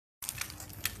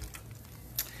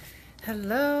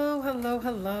Hello, hello,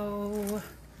 hello.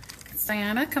 It's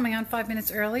Diana coming on 5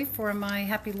 minutes early for my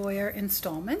Happy Lawyer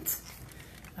installment.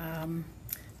 I'm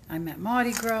at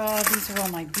Mardi Gras. These are all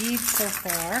my beads so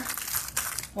far.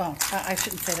 Well, I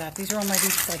shouldn't say that. These are all my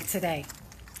beads like today.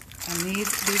 And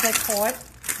these I caught.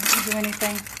 I didn't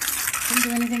do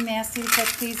anything nasty to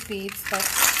catch these beads, but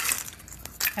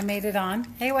I made it on.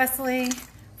 Hey, Wesley.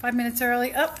 5 minutes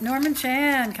early. Oh, Norman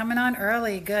Chan coming on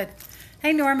early. Good.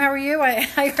 Hey, Norm, how are you?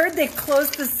 I heard they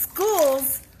closed the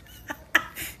schools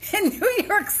in New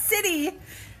York City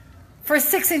for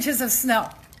 6 inches of snow.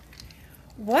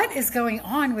 What is going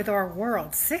on with our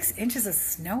world? 6 inches of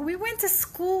snow? We went to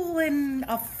school in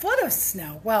a foot of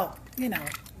snow. Well, you know,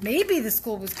 maybe the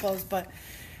school was closed, but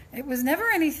it was never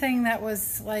anything that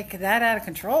was like that out of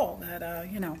control,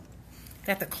 that, you know,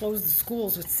 they have to close the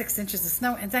schools with 6 inches of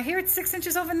snow. And I hear it's 6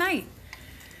 inches overnight.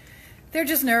 They're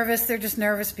just nervous. They're just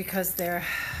nervous because they're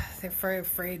very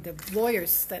afraid, the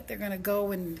lawyers, that they're going to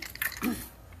go and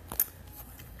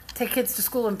take kids to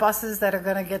school in buses that are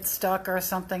going to get stuck or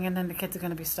something, and then the kids are going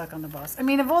to be stuck on the bus. I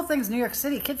mean, of all things, New York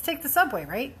City, kids take the subway,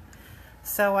 right?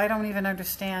 So I don't even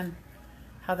understand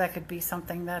how that could be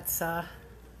something that's,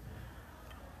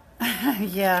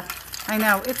 yeah, I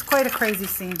know. It's quite a crazy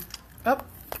scene. Oh,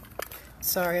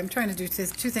 sorry. I'm trying to do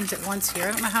two things at once here.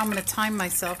 I don't know how I'm going to time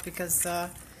myself because...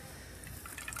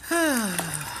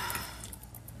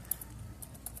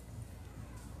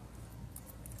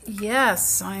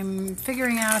 Yes, I'm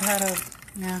figuring out how to,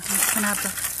 yeah, I'm just going to have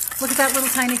to look at that little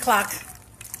tiny clock.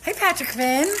 Hey, Patrick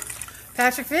Finn.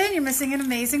 Patrick Finn, you're missing an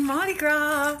amazing Mardi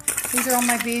Gras. These are all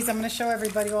my beads. I'm going to show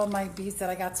everybody all my beads that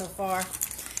I got so far.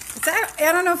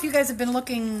 I don't know if you guys have been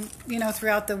looking, you know,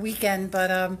 throughout the weekend,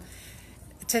 but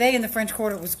today in the French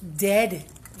Quarter it was dead.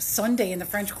 Sunday in the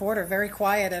French Quarter, very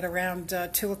quiet at around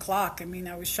 2 o'clock. I mean,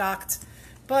 I was shocked.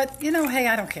 But, you know, hey,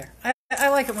 I don't care. I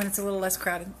like it when it's a little less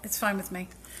crowded. It's fine with me.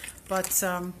 But,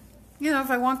 you know,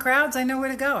 if I want crowds, I know where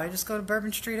to go. I just go to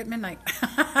Bourbon Street at midnight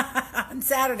on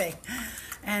Saturday.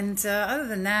 And other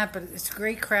than that, but it's a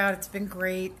great crowd. It's been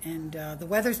great. And the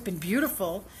weather's been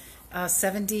beautiful.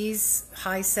 70s,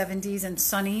 high 70s, and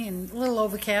sunny and a little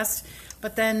overcast.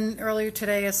 But then earlier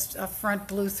today, a front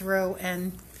blew through,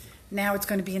 and now it's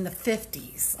going to be in the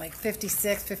 50s, like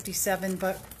 56, 57.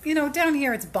 But, you know, down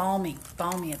here it's balmy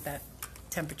at that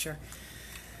temperature.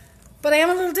 But I am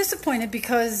a little disappointed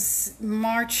because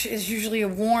March is usually a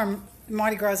warm,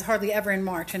 Mardi Gras is hardly ever in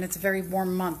March, and it's a very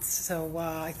warm month. So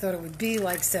I thought it would be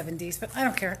like 70s, but I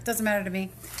don't care. It doesn't matter to me.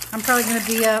 I'm probably going to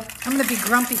be, I'm going to be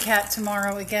Grumpy Cat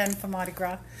tomorrow again for Mardi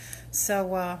Gras.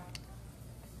 So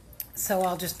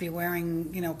I'll just be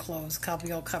wearing, you know, clothes. I'll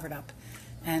be all covered up.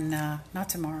 And not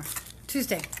tomorrow,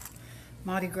 Tuesday,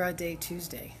 Mardi Gras Day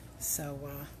Tuesday. So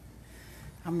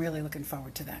I'm really looking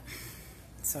forward to that.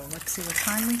 So let's see what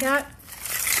time we got.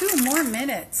 2 more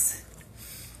minutes.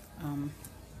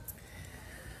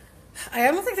 I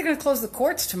don't think they're going to close the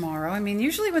courts tomorrow. I mean,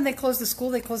 usually when they close the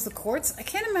school, they close the courts. I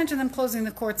can't imagine them closing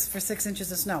the courts for 6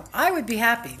 inches of snow. I would be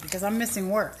happy because I'm missing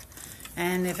work.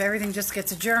 And if everything just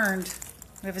gets adjourned,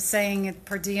 we have a saying,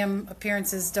 per diem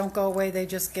appearances don't go away, they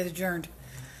just get adjourned.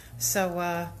 So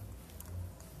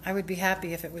I would be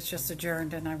happy if it was just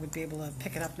adjourned and I would be able to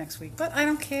pick it up next week. But I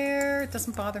don't care. It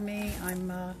doesn't bother me.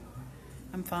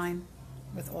 I'm fine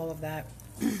with all of that.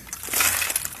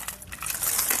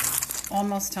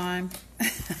 Almost time.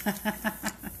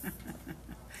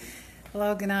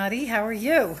 Hello, Gennady. How are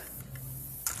you?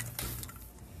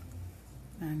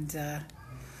 And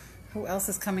who else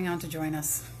is coming on to join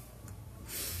us?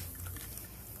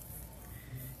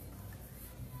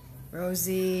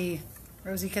 Rosie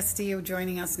Castillo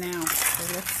joining us now.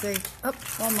 So let's see. Oh,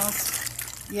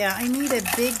 almost. Yeah, I need a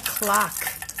big clock.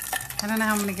 I don't know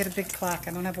how I'm going to get a big clock.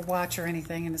 I don't have a watch or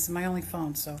anything, and this is my only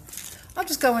phone, so I'll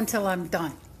just go until I'm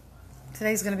done.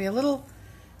 Today's going to be a little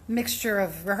mixture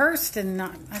of rehearsed and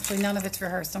not. Actually, none of it's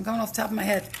rehearsed. I'm going off the top of my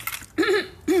head.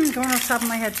 Going off the top of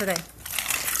my head today.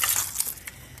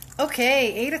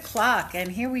 Okay, 8 o'clock,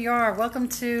 and here we are. Welcome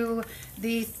to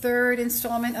the 3rd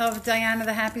installment of Diana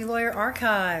the Happy Lawyer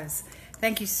Archives.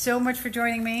 Thank you so much for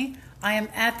joining me. I am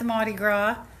at the Mardi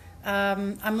Gras.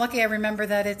 I'm lucky I remember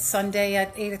that it's Sunday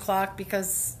at 8 o'clock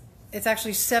because it's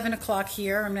actually 7 o'clock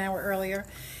here. I'm an hour earlier.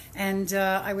 And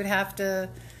I would have to,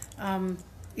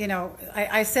 you know,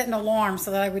 I set an alarm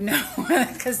so that I would know.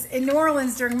 Because in New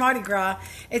Orleans during Mardi Gras,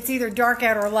 it's either dark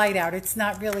out or light out. It's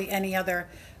not really any other,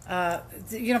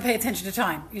 you don't pay attention to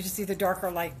time. You're just either dark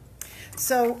or light.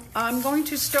 So I'm going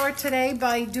to start today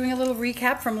by doing a little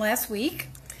recap from last week.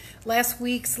 Last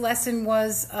week's lesson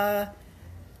was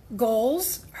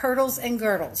goals, hurdles, and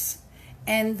girdles.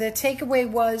 And the takeaway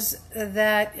was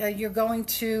that you're going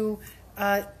to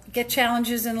get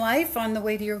challenges in life on the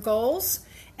way to your goals,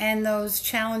 and those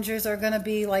challenges are going to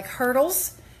be like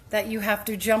hurdles that you have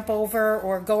to jump over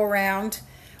or go around,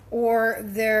 or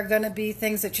they're going to be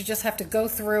things that you just have to go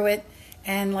through it,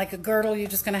 and like a girdle, you're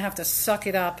just going to have to suck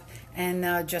it up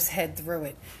and just head through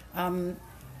it.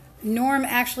 Norm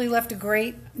actually left a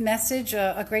great message,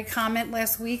 a great comment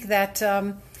last week that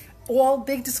all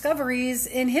big discoveries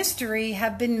in history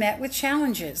have been met with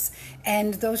challenges,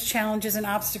 and those challenges and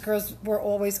obstacles were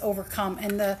always overcome.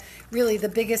 And really the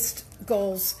biggest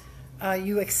goals,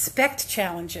 you expect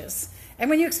challenges. And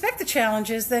when you expect the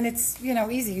challenges, then it's,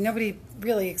 easy. Nobody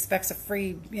really expects a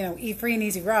free, free and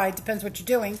easy ride. Depends what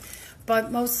you're doing.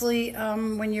 But mostly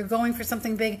when you're going for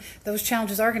something big, those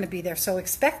challenges are going to be there. So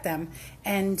expect them,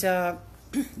 and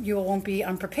you won't be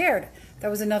unprepared. That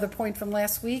was another point from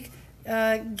last week.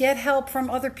 Get help from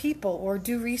other people, or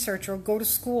do research, or go to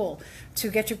school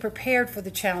to get you prepared for the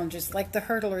challenges. Like the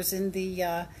hurdlers in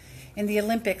the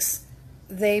Olympics,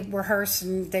 they rehearse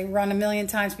and they run 1,000,000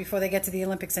 times before they get to the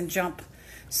Olympics and jump.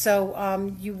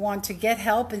 So you want to get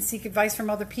help and seek advice from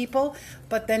other people.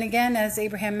 But then again, as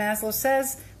Abraham Maslow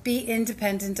says, be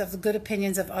independent of the good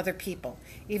opinions of other people.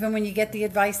 Even when you get the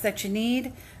advice that you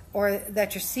need, or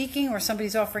that you're seeking, or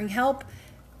somebody's offering help,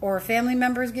 or a family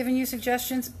member is giving you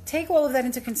suggestions, take all of that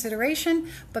into consideration,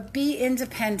 but be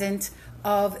independent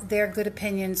of their good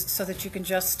opinions so that you can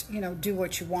just, do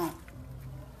what you want.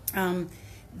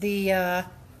 The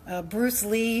Bruce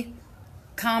Lee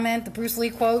comment, the Bruce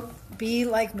Lee quote, be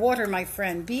like water, my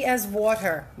friend. Be as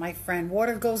water, my friend.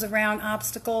 Water goes around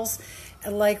obstacles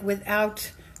like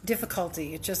without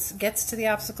difficulty. It just gets to the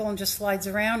obstacle and just slides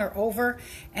around or over,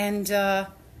 and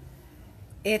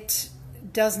it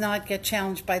does not get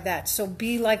challenged by that. So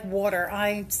be like water.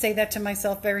 I say that to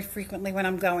myself very frequently when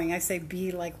I'm going. I say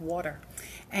be like water.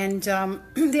 And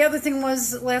the other thing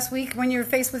was last week, when you're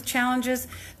faced with challenges,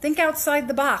 think outside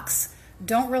the box.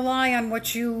 Don't rely on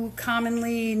what you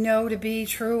commonly know to be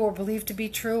true or believe to be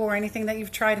true, or anything that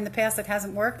you've tried in the past that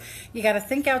hasn't worked. You got to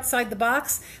think outside the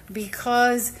box,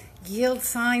 because yield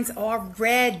signs are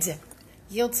red.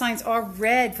 Yield signs are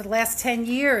red for the last 10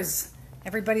 years.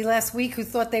 Everybody last week who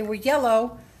thought they were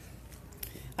yellow,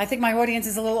 I think my audience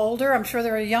is a little older. I'm sure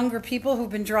there are younger people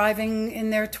who've been driving in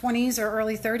their 20s or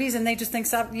early 30s, and they just think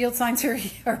yield signs are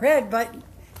red, but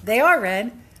they are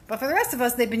red. But for the rest of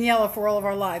us, they've been yellow for all of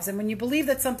our lives. And when you believe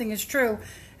that something is true,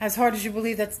 as hard as you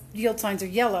believe that yield signs are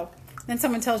yellow, then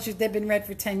someone tells you they've been red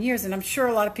for 10 years. And I'm sure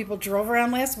a lot of people drove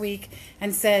around last week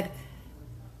and said,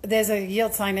 there's a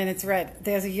yield sign and it's red.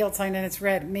 There's a yield sign and it's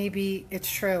red. Maybe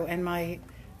it's true. And my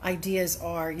ideas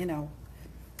are,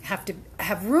 have to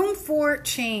have room for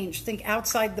change. Think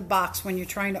outside the box when you're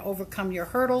trying to overcome your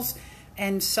hurdles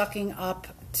and sucking up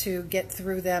to get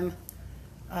through them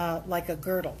like a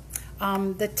girdle.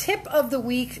 The tip of the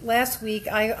week, last week,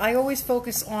 I always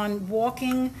focus on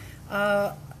walking.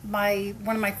 One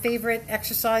of my favorite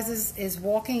exercises is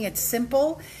walking. It's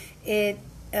simple. It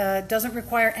doesn't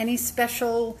require any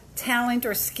special talent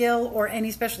or skill or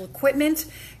any special equipment.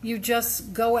 You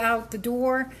just go out the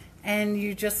door and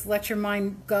you just let your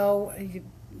mind go.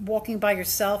 Walking by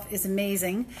yourself is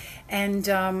amazing.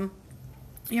 And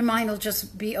your mind will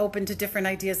just be open to different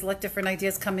ideas. Let different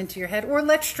ideas come into your head, or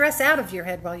let stress out of your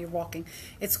head while you're walking.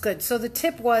 It's good. So the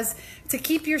tip was to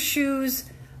keep your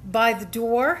shoes by the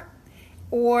door,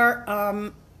 or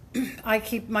I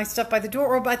keep my stuff by the door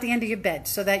or by the end of your bed,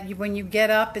 so that when you get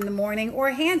up in the morning, or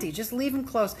handy, just leave them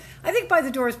closed. I think by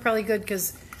the door is probably good,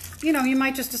 because you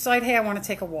might just decide, hey, I want to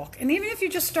take a walk. And even if you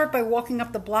just start by walking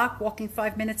up the block, walking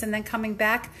 5 minutes and then coming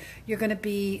back, you're going to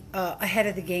be ahead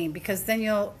of the game, because then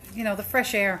the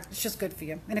fresh air is just good for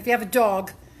you. And if you have a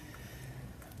dog,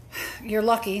 you're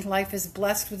lucky. Life is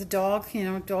blessed with a dog.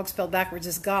 Dog spelled backwards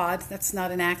is God. That's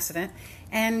not an accident.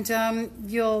 And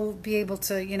you'll be able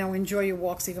to, enjoy your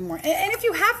walks even more. And if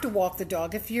you have to walk the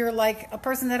dog, if you're like a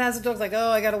person that has a dog, like,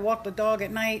 oh, I got to walk the dog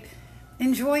at night,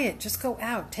 enjoy it. Just go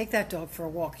out. Take that dog for a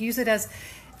walk. Use it as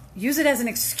an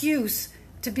excuse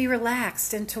to be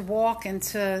relaxed and to walk and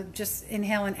to just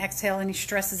inhale and exhale any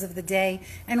stresses of the day,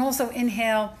 and also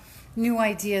inhale new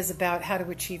ideas about how to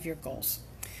achieve your goals.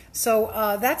 So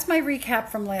that's my recap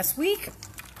from last week.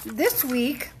 This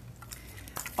week,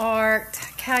 our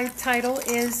title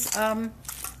is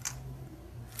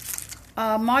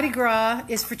Mardi Gras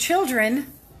is for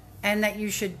children, and that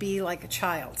you should be like a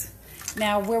child.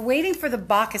 Now, we're waiting for the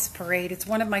Bacchus parade. It's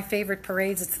one of my favorite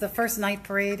parades. It's the first night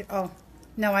parade. Oh,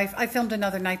 no, I filmed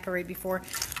another night parade before.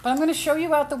 But I'm going to show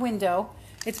you out the window.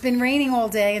 It's been raining all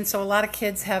day, and so a lot of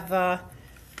kids have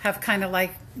kind of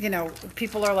like you know,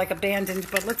 people are like abandoned.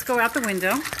 But let's go out the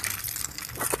window.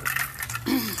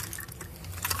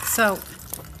 So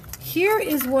here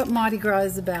is what Mardi Gras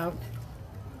is about.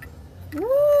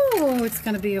 Ooh, it's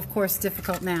going to be, of course,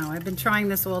 difficult now. I've been trying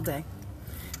this all day.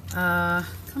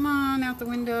 Come on, out the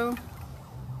window.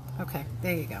 Okay,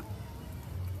 there you go.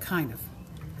 Kind of.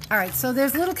 All right, so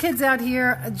there's little kids out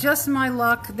here. Just my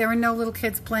luck, there are no little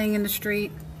kids playing in the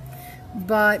street.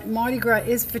 But Mardi Gras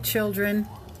is for children.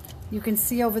 You can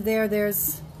see over there,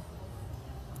 there's,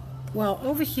 well,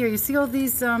 over here, you see all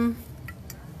these,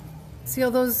 see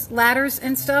all those ladders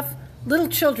and stuff? Little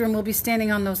children will be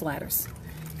standing on those ladders.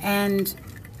 And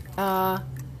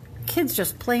kids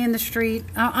just play in the street.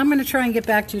 I'm going to try and get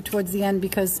back to you towards the end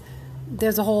because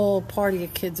there's a whole party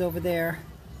of kids over there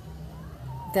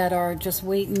that are just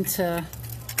waiting for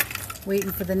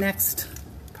the next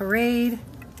parade.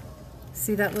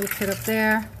 See that little kid up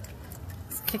there?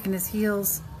 He's kicking his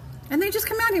heels. And they just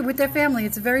come out here with their family.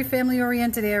 It's a very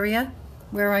family-oriented area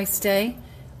where I stay.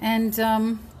 And,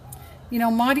 you know,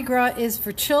 Mardi Gras is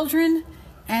for children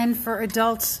and for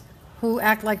adults who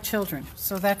act like children.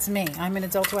 So that's me. I'm an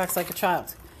adult who acts like a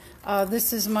child.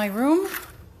 This is my room.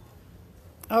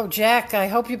 Oh, Jack, I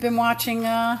hope you've been watching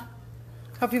some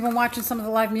of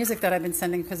the live music that I've been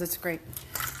sending because it's great.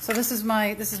 So this is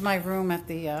my room at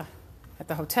the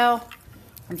hotel.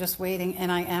 I'm just waiting,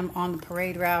 and I am on the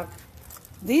parade route.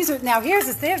 These are, now there's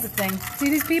the thing. See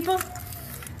these people?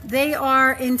 They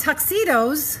are in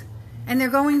tuxedos, and they're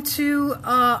going to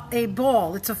a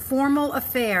ball. It's a formal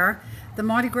affair. The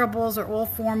Mardi Gras balls are all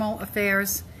formal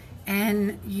affairs,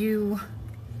 and you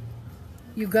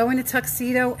go in a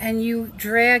tuxedo and you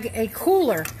drag a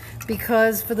cooler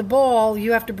because for the ball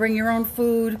you have to bring your own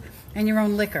food and your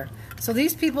own liquor. So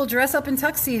these people dress up in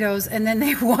tuxedos and then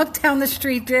they walk down the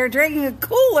street. They're dragging a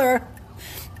cooler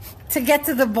to get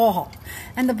to the ball.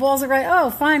 And the balls are right.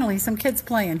 Oh, finally, some kids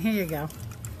playing. Here you go.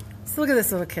 So look at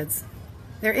this little kids.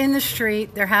 They're in the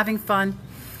street. They're having fun.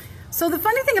 So the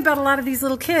funny thing about a lot of these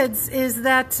little kids is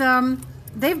that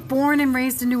they've born and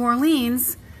raised in New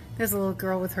Orleans. There's a little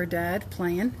girl with her dad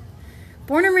playing.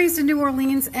 Born and raised in New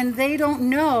Orleans, and they don't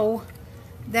know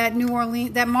that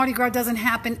that Mardi Gras doesn't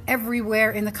happen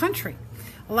everywhere in the country.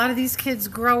 A lot of these kids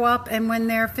grow up, and when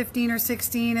they're 15 or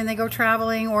 16 and they go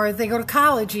traveling, or they go to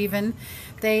college even,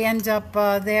 they end up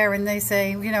there and they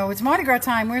say, you know, it's Mardi Gras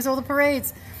time, where's all the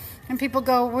parades? And people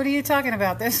go, what are you talking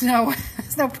about? There's no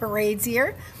parades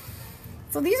here.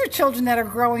 So these are children that are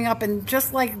growing up, and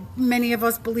just like many of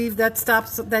us believe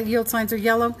that yield signs are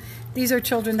yellow, these are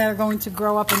children that are going to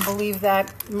grow up and believe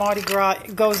that Mardi Gras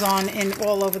goes on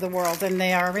all over the world, and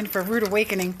they are in for a rude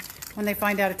awakening when they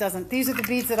find out it doesn't. These are the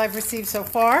beads that I've received so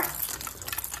far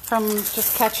from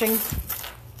just catching,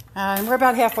 and we're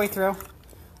about halfway through.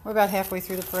 We're about halfway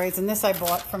through the parades, and this I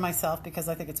bought for myself because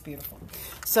I think it's beautiful.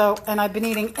 So, and I've been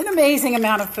eating an amazing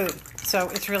amount of food, so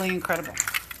it's really incredible.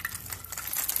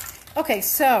 Okay,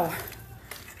 so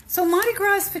Mardi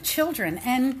Gras is for children,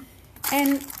 and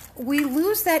we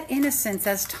lose that innocence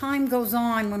as time goes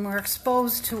on when we're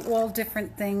exposed to all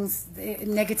different things,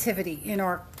 negativity in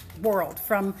our world,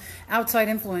 from outside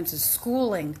influences,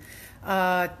 schooling,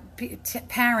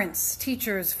 parents,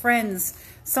 teachers, friends.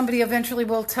 Somebody eventually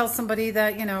will tell somebody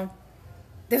that, you know,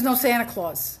 there's no Santa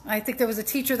Claus. I think there was a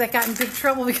teacher that got in big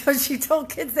trouble because she told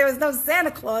kids there was no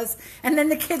Santa Claus, and then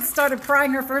the kids started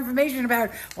prying her for information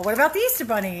about, well, what about the Easter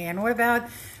Bunny, and what about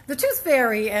the Tooth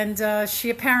Fairy, and she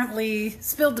apparently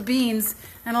spilled the beans,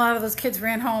 and a lot of those kids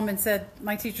ran home and said,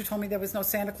 my teacher told me there was no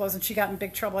Santa Claus, and she got in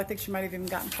big trouble. I think she might have even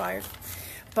gotten fired.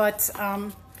 But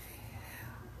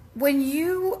when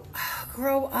you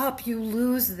grow up, you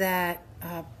lose that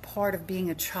part of being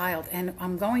a child, and I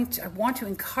want to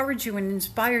encourage you and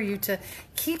inspire you to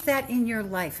keep that in your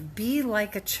life. Be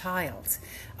like a child.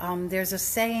 There's a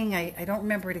saying, I don't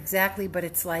remember it exactly, but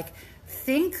it's like,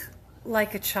 think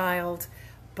like a child,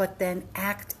 but then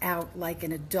act out like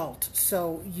an adult.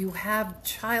 So you have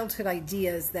childhood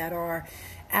ideas that are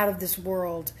out of this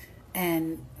world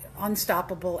and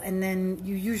unstoppable, and then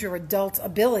you use your adult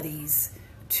abilities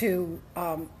to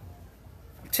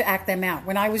act them out.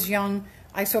 When I was young,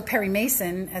 I saw Perry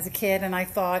Mason as a kid, and I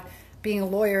thought being a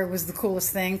lawyer was the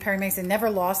coolest thing. Perry Mason never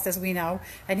lost, as we know,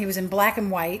 and he was in black and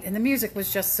white, and the music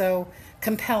was just so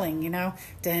compelling, you know.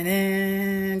 Dun,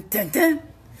 dun, dun,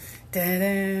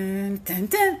 dun, dun,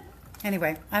 dun.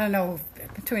 Anyway, I don't know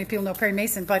if too many people know Perry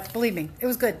Mason, but believe me, it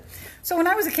was good. So when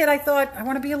I was a kid, I thought, I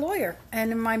want to be a lawyer,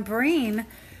 and in my brain,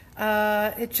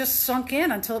 it just sunk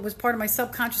in until it was part of my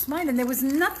subconscious mind, and there was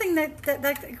nothing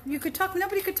that you could talk,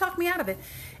 nobody could talk me out of it.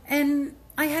 And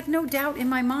I had no doubt in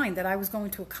my mind that I was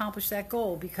going to accomplish that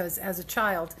goal, because as a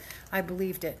child, I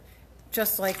believed it.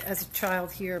 just like as a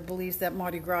child here, believes that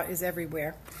Mardi Gras is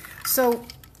everywhere. So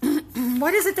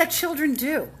what is it that children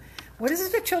do? What is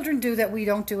it that children do that we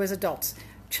don't do as adults?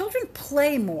 Children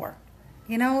play more.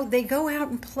 You know, they go out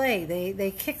and play.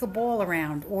 They kick a ball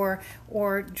around or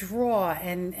draw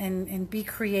and be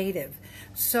creative.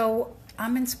 So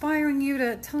I'm inspiring you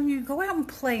to telling you to go out and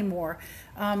play more.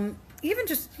 Even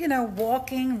just, you know,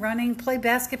 walking, running, play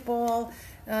basketball,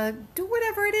 do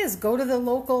whatever it is. Go to the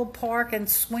local park and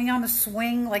swing on a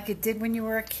swing like you did when you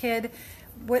were a kid.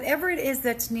 Whatever it is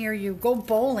that's near you, go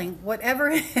bowling. Whatever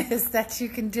it is that you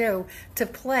can do to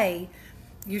play,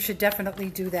 you should definitely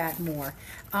do that more.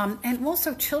 And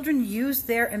also, children use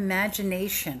their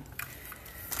imagination.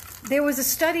 There was a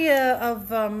study of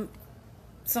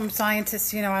some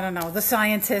scientists, you know, I don't know, the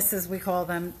scientists as we call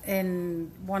them,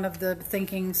 in one of the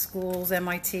thinking schools,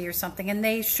 MIT or something, and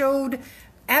they showed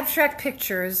abstract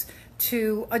pictures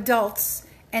to adults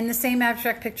and the same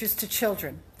abstract pictures to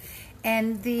children.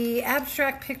 And the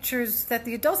abstract pictures that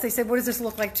the adults, they said, what does this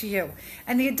look like to you?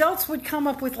 And the adults would come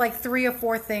up with like 3 or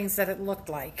 4 things that it looked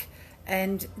like.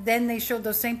 And then they showed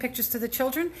those same pictures to the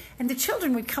children, and the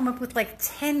children would come up with like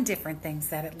 10 different things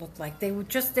that it looked like. They would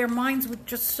just, their minds were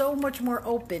just so much more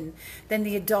open than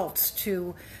the adults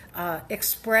to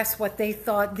express what they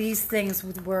thought these things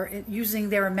were, using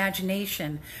their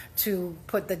imagination to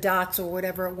put the dots or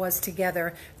whatever it was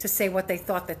together to say what they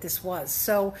thought that this was.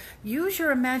 So use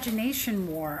your imagination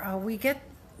more. We get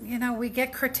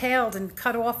curtailed and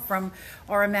cut off from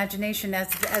our imagination as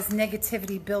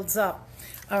negativity builds up.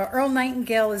 Earl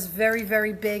Nightingale is very,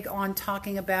 very big on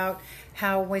talking about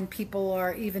how when people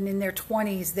are even in their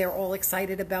 20s, they're all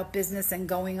excited about business and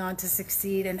going on to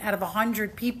succeed. And out of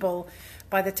 100 people,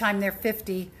 by the time they're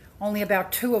 50, only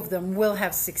about 2 of them will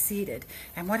have succeeded.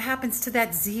 And what happens to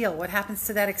that zeal? What happens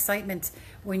to that excitement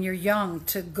when you're young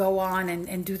to go on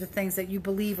and do the things that you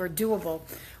believe are doable?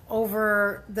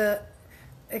 Over the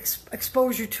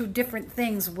exposure to different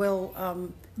things will,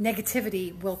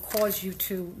 negativity will cause you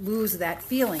to lose that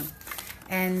feeling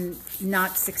and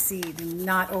not succeed and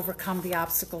not overcome the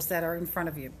obstacles that are in front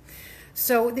of you.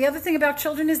 So the other thing about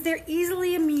children is they're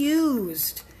easily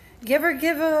amused. You ever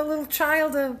give a little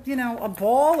child a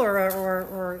ball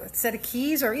or a set of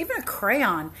keys or even a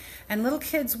crayon, and little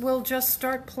kids will just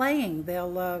start playing.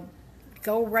 They'll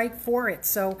go right for it.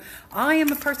 So I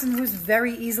am a person who's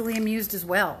very easily amused as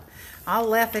well. I'll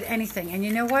laugh at anything. And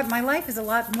you know what? My life is a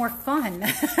lot more fun.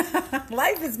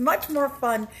 Life is much more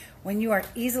fun when you are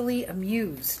easily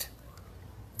amused.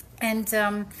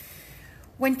 And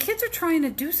when kids are trying to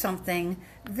do something,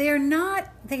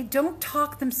 they don't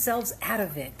talk themselves out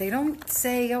of it. They don't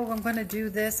say, oh, I'm going to do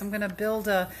this. I'm going to build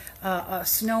a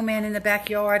snowman in the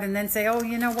backyard, and then say, oh,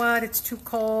 you know what? It's too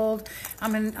cold. I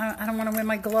don't want to wear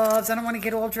my gloves. I don't want to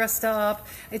get all dressed up.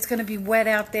 It's going to be wet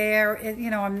out there.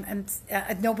 I'm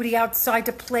nobody outside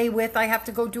to play with. I have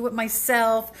to go do it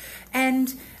myself.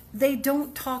 And they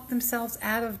don't talk themselves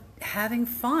out of having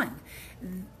fun.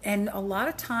 And a lot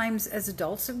of times as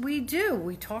adults, we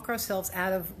talk ourselves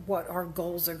out of what our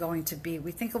goals are going to be.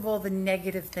 We think of all the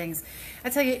negative things. I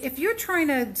tell you, if you're trying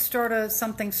to start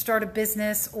a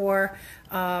business or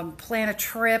plan a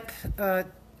trip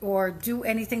or do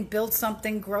anything, build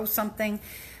something, grow something,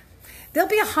 there'll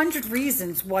be 100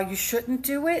 reasons why you shouldn't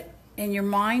do it. In your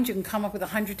mind, you can come up with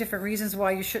 100 different reasons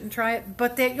why you shouldn't try it,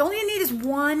 but all you need is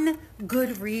one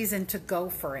good reason to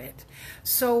go for it.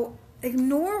 So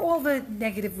ignore all the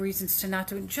negative reasons to not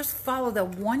do it. Just follow the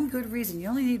one good reason. You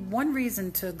only need one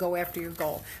reason to go after your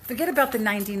goal. Forget about the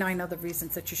 99 other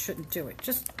reasons that you shouldn't do it.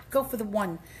 Just go for the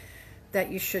one that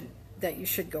you should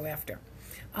go after.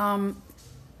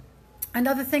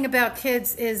 Another thing about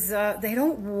kids is they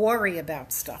don't worry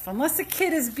about stuff. Unless a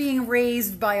kid is being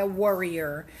raised by a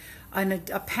worrier,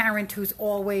 a parent who's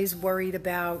always worried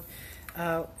about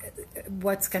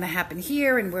what's going to happen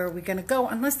here and where are we going to go.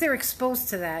 Unless they're exposed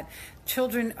to that,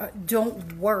 children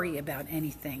don't worry about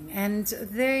anything. And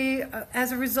they,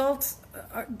 as a result,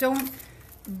 don't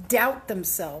doubt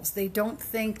themselves. They don't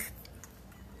think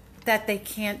that they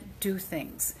can't do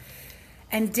things.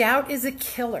 And doubt is a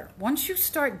killer. Once you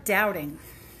start doubting,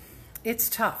 it's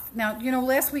tough. Now,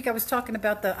 last week I was talking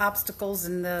about the obstacles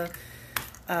and the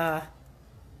oak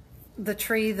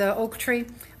tree.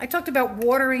 I talked about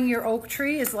watering your oak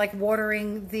tree is like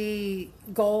watering the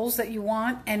goals that you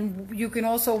want, and you can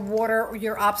also water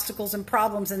your obstacles and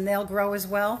problems and they'll grow as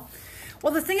well.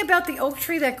 Well, the thing about the oak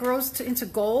tree that grows into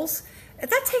goals,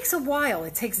 that takes a while.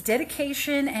 It takes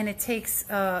dedication and it takes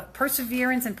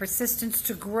perseverance and persistence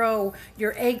to grow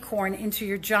your acorn into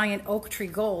your giant oak tree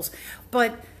goals.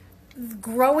 But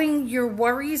growing your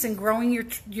worries and growing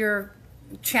your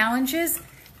challenges,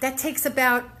 that takes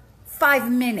about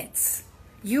 5 minutes.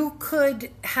 You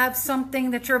could have something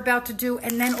that you're about to do,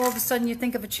 and then all of a sudden you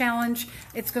think of a challenge.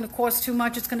 It's going to cost too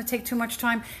much. It's going to take too much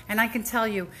time. And I can tell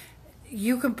you,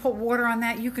 you can put water on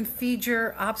that. You can feed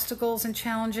your obstacles and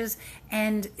challenges,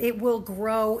 and it will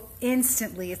grow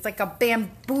instantly. It's like a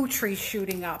bamboo tree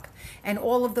shooting up, and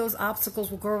all of those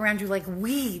obstacles will grow around you like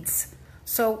weeds.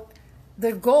 So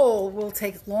the goal will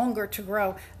take longer to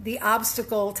grow. The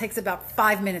obstacle takes about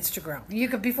 5 minutes to grow. You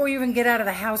could, before you even get out of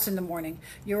the house in the morning,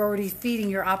 you're already feeding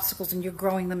your obstacles and you're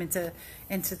growing them into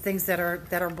things that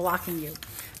are blocking you.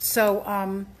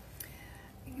 So,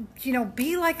 you know,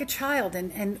 be like a child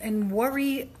and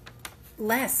worry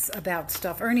less about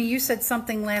stuff. Ernie, you said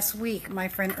something last week. My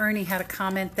friend Ernie had a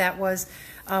comment that was,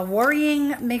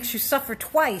 worrying makes you suffer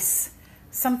twice.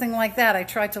 Something like that. I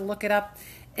tried to look it up.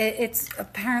 It's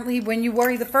apparently when you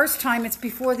worry the first time, it's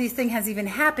before the thing has even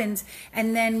happened.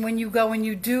 And then when you go and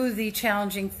you do the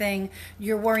challenging thing,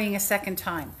 you're worrying a second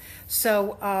time.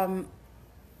 So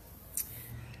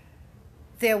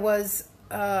there was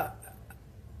an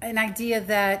idea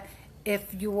that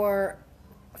if you're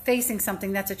facing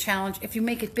something that's a challenge, if you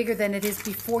make it bigger than it is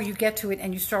before you get to it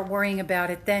and you start worrying about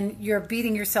it, then you're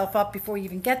beating yourself up before you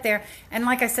even get there. And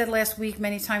like I said last week,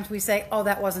 many times we say, oh,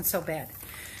 that wasn't so bad.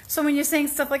 So when you're saying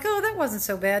stuff like, oh, that wasn't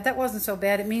so bad, that wasn't so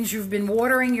bad, it means you've been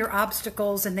watering your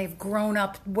obstacles and they've grown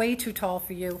up way too tall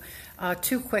for you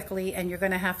too quickly, and you're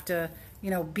going to have to, you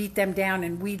know, beat them down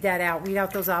and weed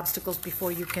out those obstacles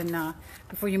before you can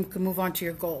move on to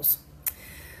your goals.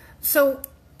 So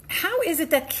how is it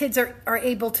that kids are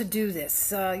able to do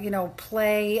this? You know,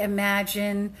 play,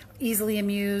 imagine, easily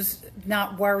amuse,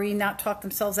 not worry, not talk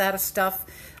themselves out of stuff.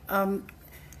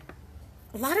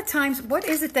 A lot of times, what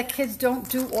is it that kids don't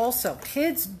do also?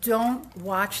 Kids don't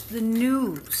watch the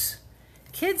news.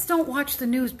 Kids don't watch the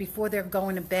news before they're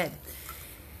going to bed.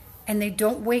 And they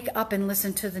don't wake up and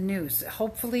listen to the news.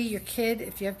 Hopefully your kid,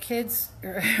 if you have kids,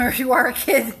 or you are a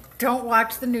kid, don't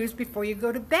watch the news before you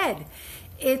go to bed.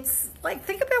 It's like,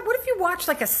 think about, what if you watch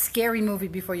like a scary movie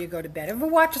before you go to bed? Ever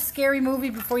watch a scary movie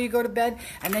before you go to bed,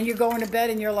 and then you're going to bed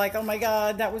and you're like, oh my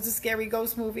God, that was a scary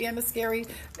ghost movie and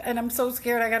I'm so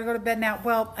scared, I gotta go to bed now.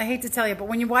 Well, I hate to tell you, but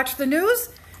when you watch the news,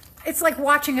 it's like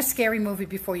watching a scary movie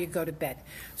before you go to bed.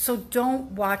 So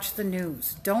don't watch the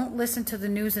news. Don't listen to the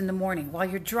news in the morning. While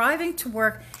you're driving to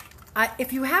work,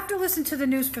 if you have to listen to the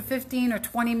news for 15 or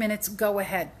 20 minutes, go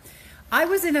ahead. I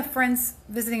was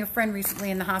visiting a friend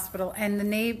recently in the hospital, and the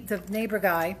neighbor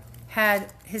guy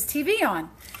had his TV on,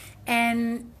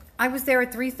 and I was there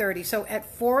at 3:30. So at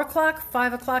 4 o'clock,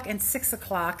 5 o'clock, and 6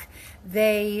 o'clock,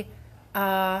 they,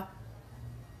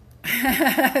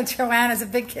 Joanna's a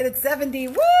big kid at 70,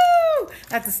 woo! I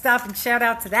have to stop and shout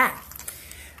out to that.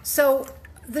 So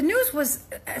the news was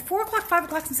at 4 o'clock, 5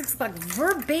 o'clock, and 6 o'clock,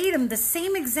 verbatim, the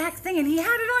same exact thing. And he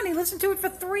had it on. He listened to it for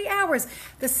 3 hours.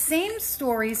 The same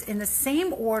stories in the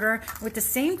same order with the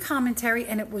same commentary,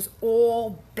 and it was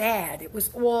all bad. It was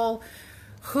all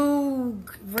who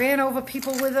ran over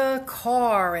people with a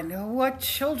car and what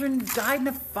children died in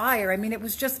a fire. I mean, it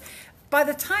was just, by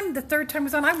the time the third time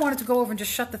was on, I wanted to go over and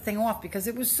just shut the thing off because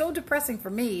it was so depressing for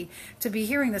me to be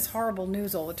hearing this horrible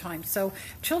news all the time. So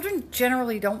children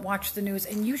generally don't watch the news,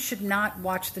 and you should not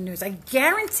watch the news. I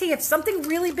guarantee if something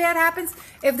really bad happens,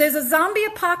 if there's a zombie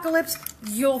apocalypse,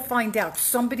 you'll find out.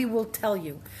 Somebody will tell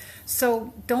you.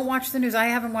 So don't watch the news. I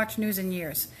haven't watched news in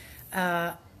years.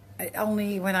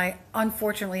 Only when I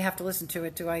unfortunately have to listen to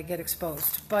it do I get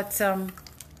exposed. But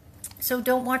so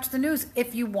don't watch the news.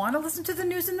 If you want to listen to the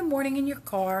news in the morning in your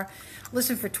car,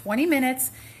 listen for 20 minutes,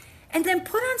 and then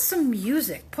put on some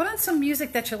music. Put on some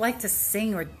music that you like to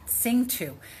sing or sing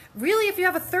to. Really, if you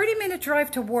have a 30-minute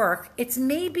drive to work, it's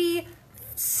maybe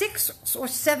 6 or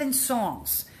 7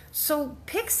 songs. So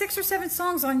pick 6 or 7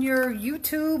 songs on your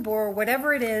YouTube or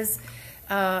whatever it is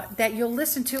that you'll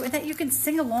listen to and that you can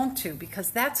sing along to,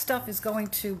 because that stuff is going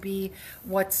to be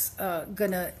what's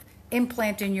going to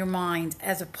implant in your mind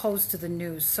as opposed to the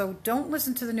news. So don't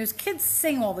listen to the news. Kids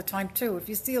sing all the time too. If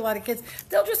you see a lot of kids,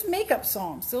 they'll just make up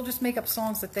songs. They'll just make up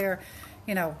songs that they're,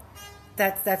 you know,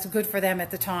 that's good for them at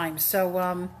the time.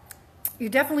 So you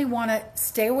definitely want to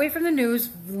stay away from the news.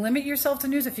 Limit yourself to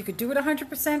news. If you could do it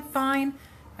 100%, fine.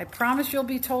 I promise you'll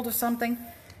be told of something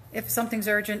if something's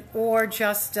urgent, or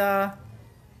just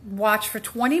watch for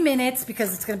 20 minutes,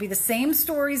 because it's going to be the same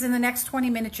stories in the next 20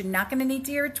 minutes. You're not going to need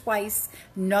to hear it twice.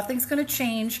 Nothing's going to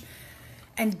change.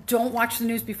 And don't watch the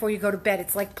news before you go to bed.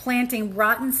 It's like planting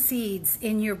rotten seeds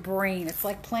in your brain. It's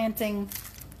like planting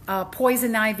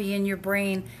poison ivy in your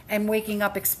brain and waking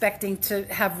up expecting to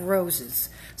have roses.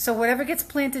 So whatever gets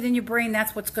planted in your brain,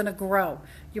 that's what's going to grow.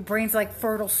 Your brain's like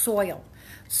fertile soil.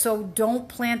 So don't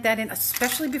plant that in,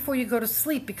 especially before you go to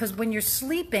sleep, because when you're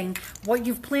sleeping, what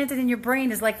you've planted in your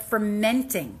brain is like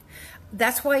fermenting.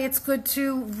 That's why it's good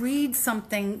to read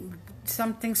something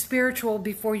spiritual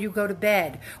before you go to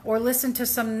bed, or listen to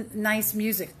some nice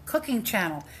music. Cooking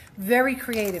channel, very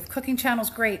creative. Cooking channel's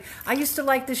great. I used to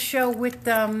like this show with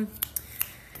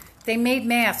they made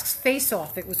masks, Face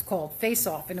Off it was called, Face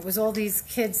Off, and it was all these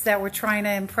kids that were trying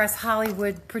to impress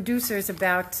Hollywood producers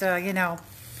about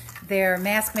their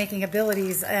mask making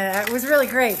abilities. It was really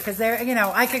great because they're,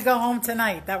 I could go home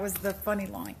tonight. That was the funny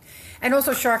line. And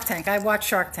also Shark Tank. I watch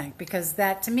Shark Tank because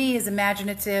that to me is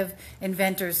imaginative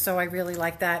inventors, so I really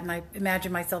like that, and I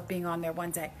imagine myself being on there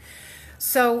one day.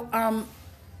 So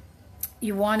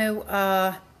you want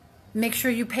to make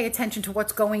sure you pay attention to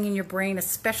what's going in your brain,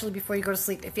 especially before you go to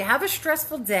sleep. If you have a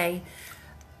stressful day,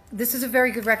 this is a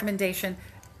very good recommendation.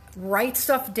 Write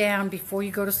stuff down before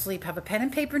you go to sleep. Have a pen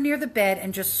and paper near the bed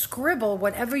and just scribble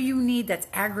whatever you need that's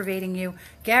aggravating you.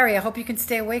 Gary, I hope you can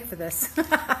stay awake for this.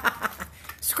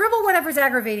 Scribble whatever's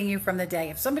aggravating you from the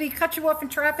day. If somebody cut you off in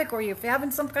traffic, or if you're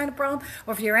having some kind of problem,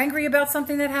 or if you're angry about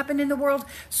something that happened in the world,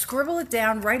 scribble it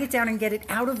down, write it down, and get it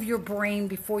out of your brain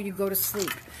before you go to sleep.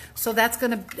 So that's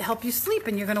going to help you sleep,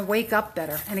 and you're going to wake up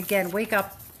better. And again, wake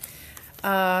up.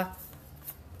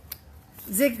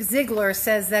 Zig Ziglar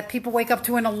says that people wake up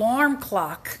to an alarm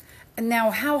clock. And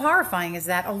now, how horrifying is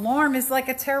that? Alarm is like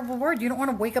a terrible word. You don't want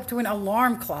to wake up to an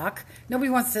alarm clock. Nobody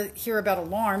wants to hear about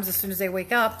alarms as soon as they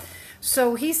wake up.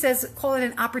 So he says, call it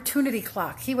an opportunity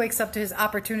clock. He wakes up to his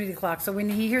opportunity clock. So when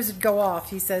he hears it go off,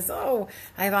 he says, oh,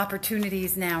 I have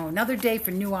opportunities now. Another day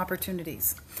for new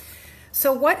opportunities.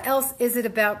 So what else is it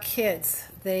about kids?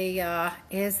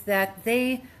 Is that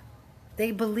they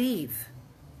believe.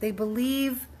 They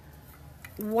believe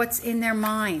what's in their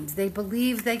minds. They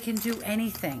believe they can do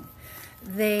anything.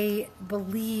 They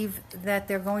believe that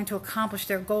they're going to accomplish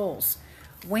their goals.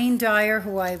 Wayne Dyer,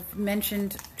 who I've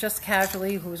mentioned just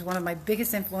casually, who's one of my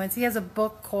biggest influences, he has a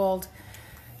book called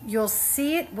You'll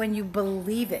See It When You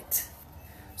Believe It.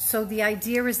 So the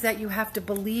idea is that you have to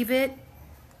believe it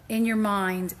in your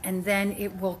mind, and then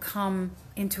it will come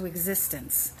into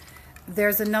existence.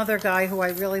 There's another guy who I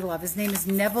really love. His name is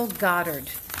Neville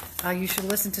Goddard. You should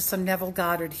listen to some Neville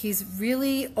Goddard. He's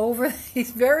really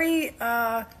he's very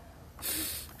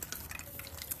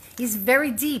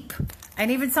deep. And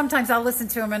even sometimes I'll listen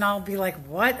to him and I'll be like,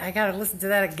 what? I got to listen to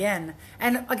that again.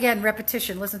 And again,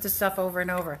 repetition, listen to stuff over and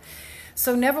over.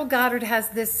 So Neville Goddard has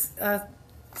this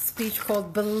speech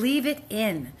called Believe It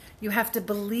In. You have to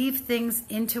believe things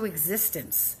into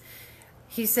existence.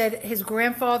 He said his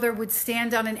grandfather would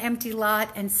stand on an empty lot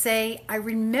and say, I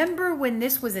remember when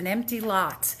this was an empty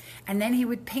lot. And then he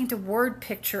would paint a word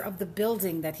picture of the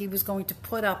building that he was going to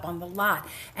put up on the lot.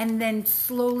 And then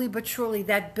slowly but surely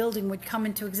that building would come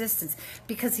into existence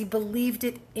because he believed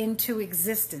it into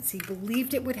existence. He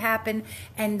believed it would happen,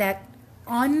 and that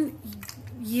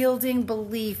unyielding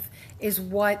belief is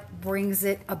what brings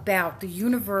it about. The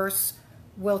universe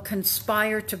will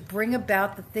conspire to bring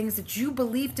about the things that you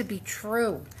believe to be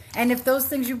true. And if those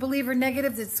things you believe are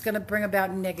negative, it's going to bring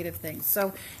about negative things.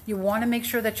 So you want to make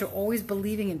sure that you're always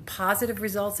believing in positive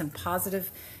results and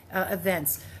positive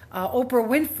events. Oprah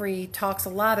Winfrey talks a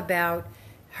lot about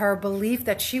her belief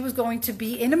that she was going to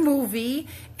be in a movie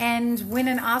and win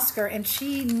an Oscar. And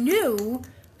she knew,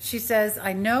 she says,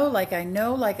 I know that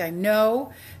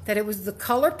it was The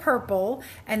Color Purple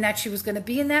and that she was going to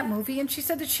be in that movie. And she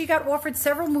said that she got offered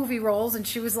several movie roles and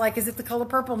she was like, is it The Color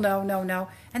Purple? No, no, no.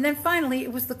 And then finally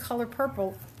it was The Color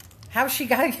Purple. How she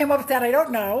came up with that, I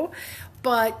don't know.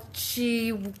 But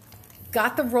she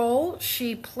got the role.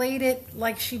 She played it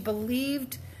like she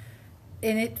believed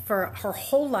in it for her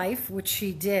whole life, which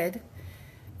she did.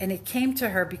 And it came to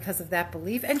her because of that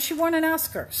belief. And she won an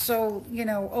Oscar. So,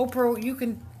 Oprah, you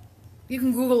can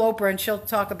Google Oprah and she'll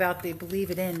talk about the believe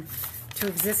it in to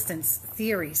existence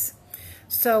theories.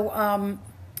 So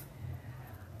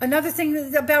another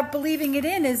thing about believing it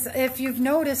in is, if you've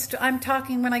noticed, I'm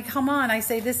talking, when I come on, I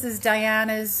say this is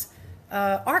Diana's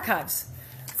archives.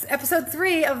 It's episode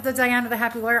 3 of the Diana the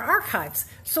Happy Lawyer archives.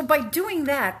 So by doing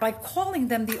that, by calling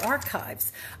them the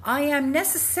archives, I am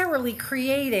necessarily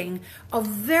creating a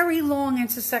very long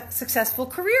and successful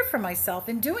career for myself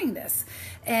in doing this.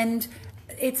 And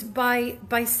it's by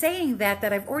saying that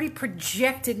I've already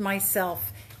projected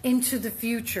myself into the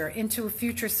future, into a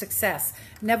future success.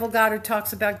 Neville Goddard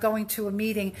talks about going to a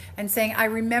meeting and saying, I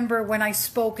remember when I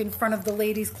spoke in front of the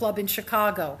ladies club in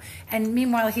Chicago. And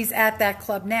meanwhile, he's at that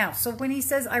club now. So when he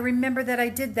says, I remember that I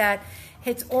did that,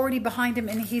 It's already behind him,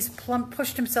 and he's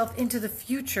pushed himself into the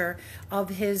future of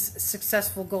his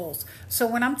successful goals. So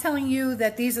when I'm telling you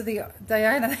that these are the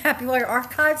Diana the Happy Lawyer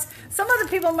archives, some other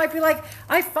people might be like,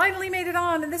 I finally made it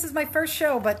on, and this is my first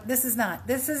show, but this is not.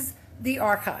 This is the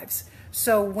archives.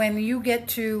 So when you get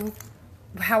to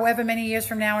however many years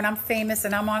from now and I'm famous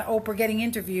and I'm on Oprah getting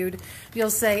interviewed, you'll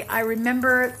say, I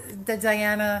remember the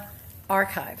Diana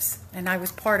archives, and I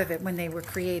was part of it when they were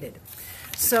created.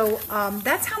 So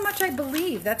that's how much I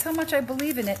believe. That's how much I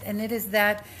believe in it. And it is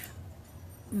that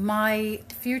my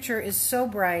future is so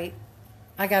bright,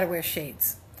 I got to wear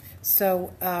shades.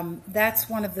 So that's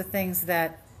one of the things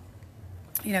that,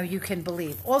 you know, you can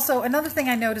believe. Also, another thing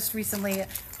I noticed recently,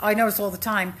 I notice all the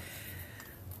time,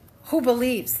 who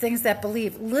believes, things that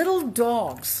believe. Little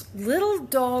dogs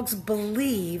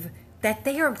believe that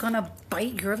they are going to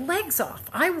bite your legs off.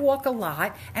 I walk a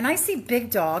lot, and I see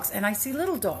big dogs, and I see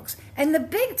little dogs. And the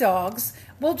big dogs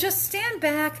will just stand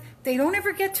back. They don't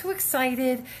ever get too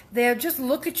excited. They'll just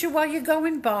look at you while you're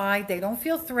going by. They don't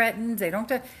feel threatened. They don't.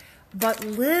 But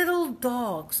little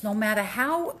dogs, no matter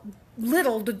how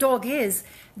little the dog is,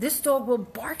 this dog will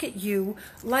bark at you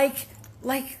like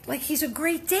he's a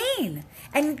Great Dane.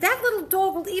 And that little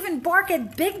dog will even bark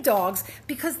at big dogs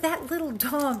because that little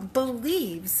dog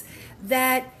believes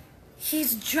that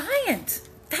he's giant.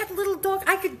 That little dog,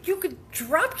 you could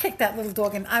drop kick that little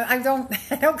dog, and I don't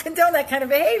condone that kind of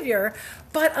behavior,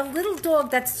 but a little dog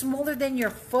that's smaller than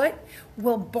your foot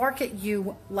will bark at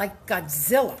you like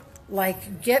Godzilla.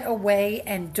 Like, get away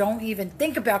and don't even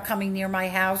think about coming near my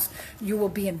house. You will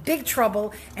be in big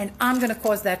trouble, and I'm going to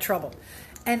cause that trouble.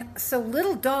 And so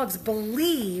little dogs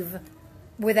believe,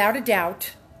 without a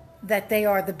doubt, that they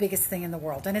are the biggest thing in the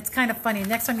world. And it's kind of funny.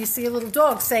 Next time you see a little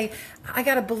dog, say, I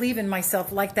got to believe in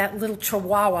myself, like that little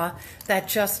chihuahua that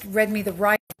just read me the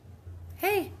right.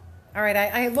 Hey, all right,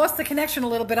 I lost the connection a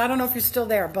little bit. I don't know if you're still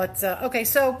there, but okay,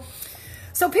 so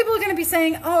people are going to be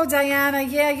saying, oh, Diana,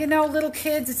 yeah, you know, little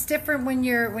kids, it's different when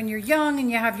you're young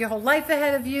and you have your whole life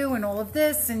ahead of you and all of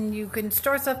this, and you can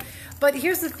start stuff. But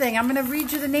here's the thing. I'm going to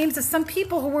read you the names of some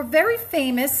people who were very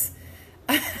famous.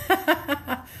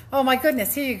 Oh, my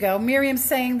goodness. Here you go. Miriam's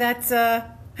saying that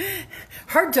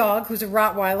her dog, who's a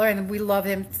Rottweiler, and we love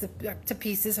him to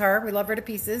pieces, we love her to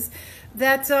pieces,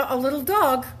 that a little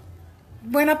dog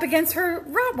went up against her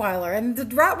Rottweiler, and the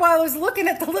Rottweiler's looking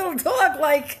at the little dog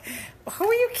like, who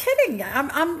are you kidding?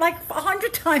 I'm like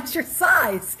 100 times your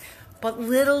size. But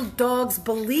little dogs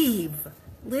believe.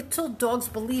 Little dogs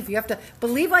believe. You have to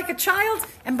believe like a child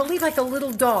and believe like a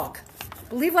little dog.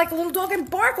 Believe like a little dog and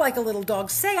bark like a little dog.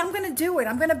 Say, I'm going to do it.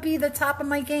 I'm going to be the top of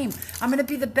my game. I'm going to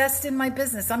be the best in my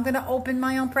business. I'm going to open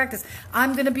my own practice.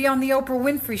 I'm going to be on the Oprah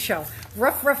Winfrey show.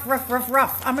 Rough, rough, rough, rough,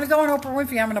 rough. I'm going to go on Oprah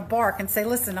Winfrey. I'm going to bark and say,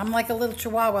 listen, I'm like a little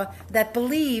chihuahua that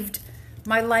believed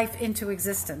my life into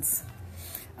existence.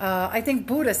 I think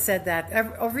Buddha said that.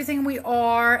 Everything we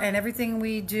are and everything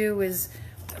we do is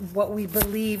what we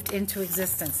believed into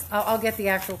existence. I'll get the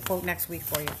actual quote next week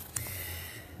for you.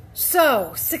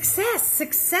 So,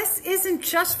 success isn't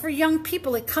just for young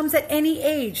people. It comes at any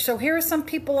age. So here are some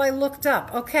people I looked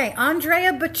up. Okay,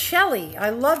 Andrea Bocelli.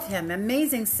 I love him.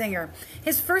 Amazing singer.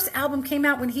 His first album came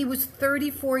out when he was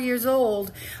 34 years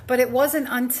old, but it wasn't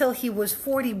until he was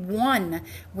 41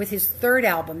 with his third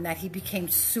album that he became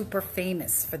super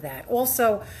famous for that.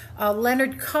 Also,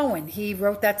 Leonard Cohen. He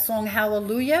wrote that song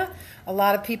Hallelujah. A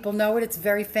lot of people know it. It's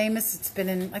very famous. It's been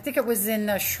in, I think it was in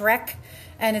Shrek.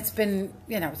 And it's been,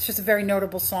 you know, it's just a very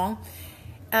notable song.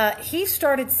 He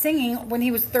started singing when he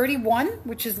was 31,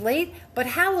 which is late, but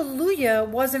Hallelujah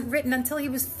wasn't written until he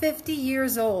was 50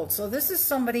 years old. So this is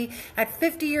somebody at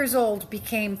 50 years old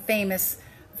became famous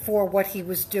for what he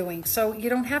was doing. So you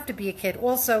don't have to be a kid.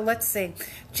 Also, let's see,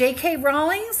 J.K.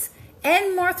 Rowling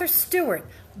and Martha Stewart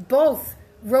both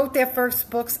wrote their first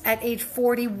books at age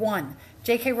 41.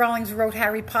 J.K. Rowling wrote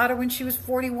Harry Potter when she was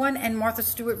 41, and Martha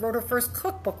Stewart wrote her first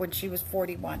cookbook when she was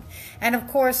 41. And of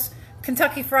course,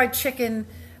 Kentucky Fried Chicken,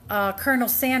 Colonel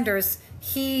Sanders,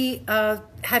 he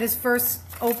had his first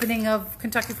opening of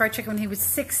Kentucky Fried Chicken when he was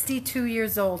 62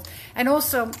 years old. And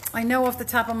also, I know off the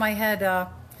top of my head,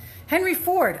 Henry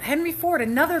Ford,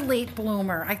 another late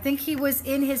bloomer. I think he was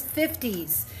in his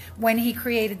 50s when he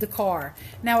created the car.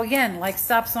 Now again, like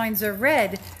stop signs are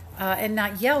red, and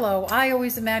not yellow, I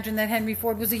always imagined that Henry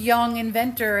Ford was a young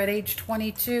inventor at age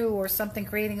 22 or something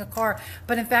creating a car.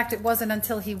 But in fact, it wasn't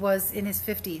until he was in his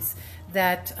 50s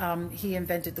that he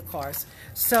invented the cars.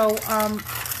 So,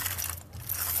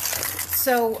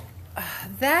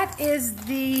 that is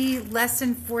the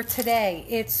lesson for today.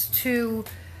 It's to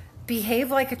behave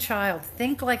like a child,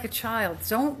 think like a child.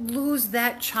 Don't lose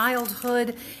that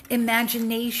childhood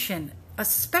imagination.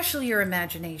 especially your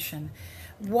imagination.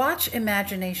 Watch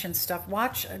imagination stuff.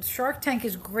 Watch Shark Tank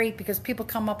is great because people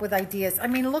come up with ideas. I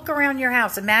mean, look around your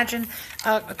house. Imagine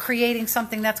creating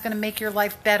something that's going to make your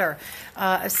life better.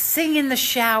 Sing in the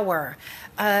shower.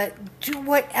 Do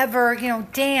whatever,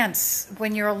 dance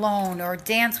when you're alone or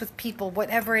dance with people,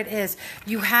 whatever it is.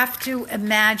 You have to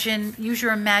imagine, use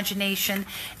your imagination,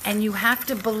 and you have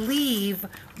to believe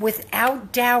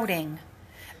without doubting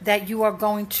that you are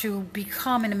going to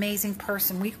become an amazing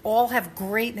person. We all have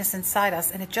greatness inside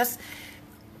us, and it just,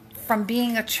 from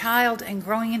being a child and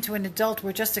growing into an adult,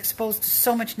 we're just exposed to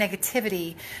so much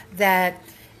negativity that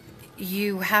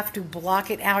you have to block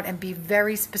it out and be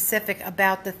very specific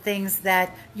about the things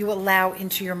that you allow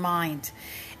into your mind.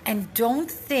 And don't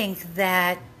think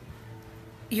that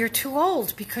you're too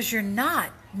old, because you're not.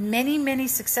 Many, many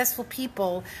successful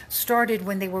people started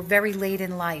when they were very late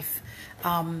in life.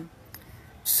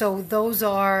 So those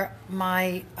are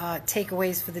my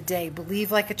takeaways for the day.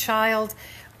 Believe like a child.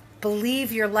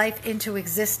 Believe your life into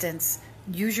existence.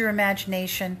 Use your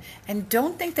imagination. And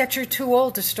don't think that you're too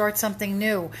old to start something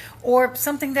new or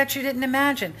something that you didn't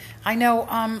imagine. I know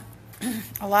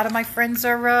a lot of my friends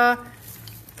are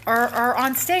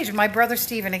on stage. My brother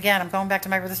Steven, again, I'm going back to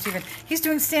my brother Steven. He's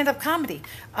doing stand-up comedy.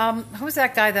 Who's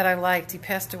that guy that I liked? He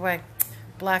passed away.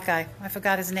 Black guy. I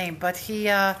forgot his name. But he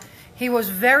was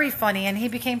very funny, and he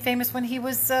became famous when he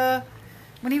was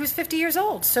 50 years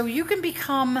old. So you can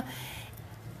become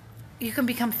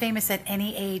famous at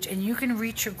any age, and you can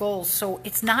reach your goals. So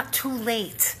it's not too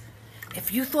late.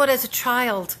 If you thought as a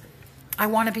child, I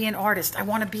want to be an artist, I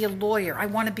want to be a lawyer, I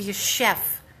want to be a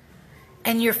chef,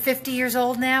 and you're 50 years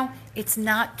old now, it's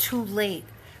not too late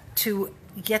to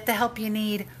get the help you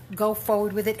need, go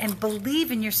forward with it, and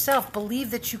believe in yourself.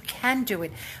 Believe that you can do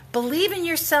it. Believe in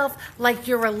yourself like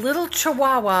you're a little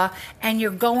chihuahua and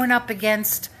you're going up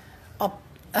against a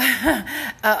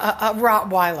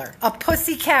Rottweiler, a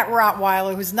pussycat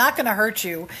Rottweiler who's not going to hurt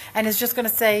you and is just going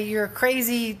to say you're a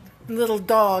crazy little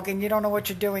dog and you don't know what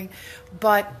you're doing.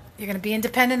 But you're going to be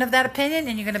independent of that opinion,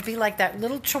 and you're going to be like that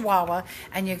little chihuahua,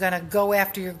 and you're going to go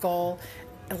after your goal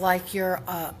like you're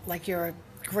a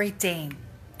Great Dane,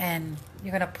 and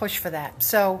you're going to push for that.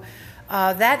 So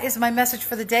that is my message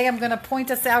for the day. I'm going to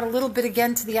point us out a little bit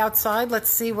again to the outside. Let's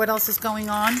see what else is going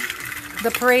on.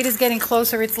 The parade is getting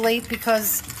closer. It's late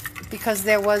because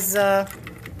there was a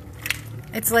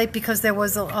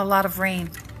lot of rain,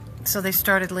 so they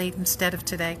started late instead of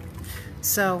today.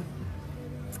 So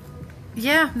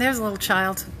yeah, there's a little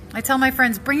child. I tell my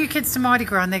friends, bring your kids to Mardi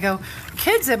Gras, and they go,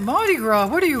 kids at Mardi Gras,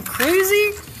 what are you,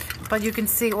 crazy? But you can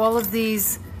see all of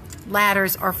these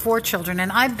ladders are for children. And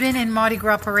I've been in Mardi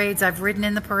Gras parades. I've ridden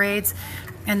in the parades.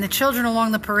 And the children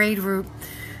along the parade route,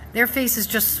 their faces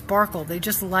just sparkle. They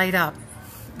just light up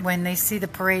when they see the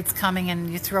parades coming, and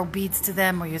you throw beads to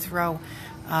them, or you throw...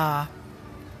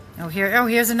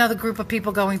 here's another group of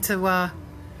people going to the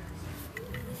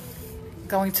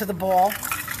ball.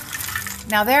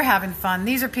 Now they're having fun.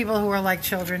 These are people who are like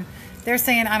children. They're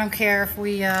saying, I don't care if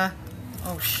we... oh,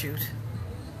 shoot.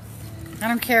 I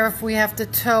don't care if we have to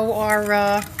tow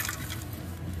our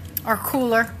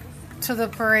cooler to the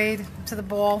parade, to the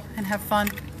ball, and have fun.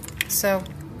 So,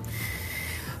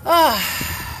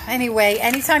 anyway,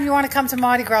 anytime you want to come to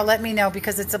Mardi Gras, let me know,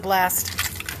 because it's a blast.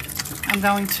 I'm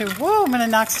going to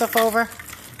knock stuff over.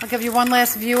 I'll give you one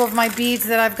last view of my beads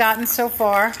that I've gotten so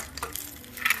far.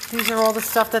 These are all the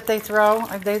stuff that they throw.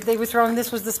 They were throwing,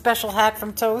 this was the special hat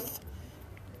from Toth.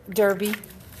 Derby.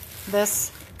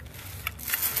 This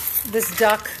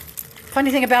duck.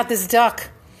 Funny thing about this duck.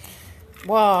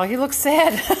 Wow, he looks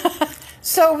sad.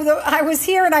 So I was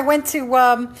here and I went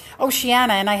to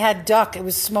Oceana, and I had duck. It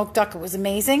was smoked duck. It was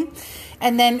amazing.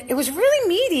 And then it was really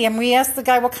meaty, and we asked the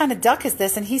guy, what kind of duck is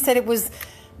this? And he said it was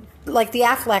like the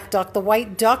Aflac duck, the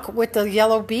white duck with the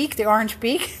yellow beak, the orange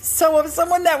beak. So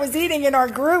someone that was eating in our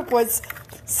group was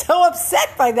so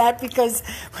upset by that, because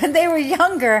when they were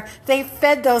younger, they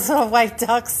fed those little white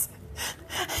ducks.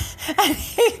 And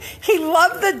he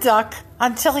loved the duck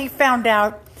until he found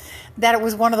out that it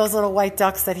was one of those little white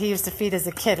ducks that he used to feed as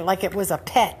a kid, like it was a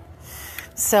pet.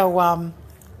 So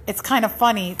it's kind of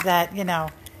funny that,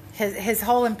 his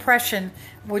whole impression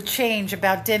would change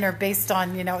about dinner based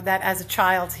on, that as a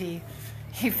child he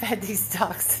fed these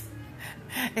ducks.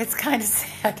 It's kind of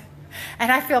sad.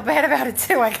 And I feel bad about it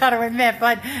too, I got to admit,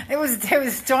 but it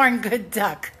was darn good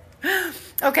duck.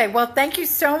 Okay, well, thank you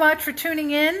so much for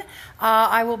tuning in.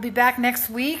 I will be back next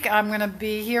week. I'm going to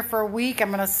be here for a week. I'm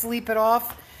going to sleep it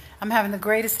off. I'm having the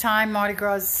greatest time. Mardi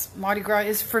Gras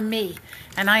is for me,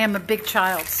 and I am a big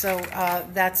child, so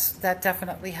that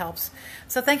definitely helps.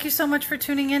 So thank you so much for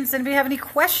tuning in. Does anybody have any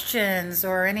questions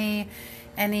or any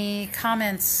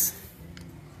comments?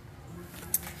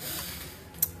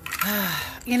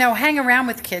 You know, hang around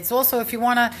with kids. Also, if you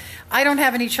want to, I don't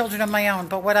have any children of my own,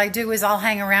 but what I do is I'll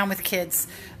hang around with kids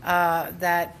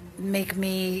that make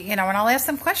me, you know, and I'll ask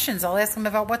them questions. I'll ask them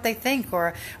about what they think,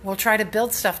 or we'll try to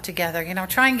build stuff together, you know,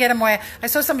 try and get them away. I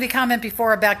saw somebody comment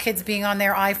before about kids being on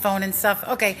their iPhone and stuff.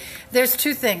 Okay, there's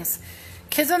two things.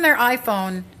 Kids on their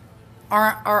iPhone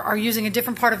are using a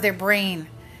different part of their brain.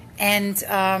 And,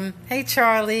 hey,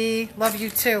 Charlie, love you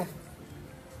too.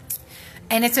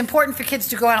 And it's important for kids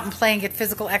to go out and play and get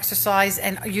physical exercise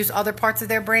and use other parts of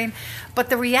their brain. But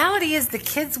the reality is the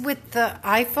kids with the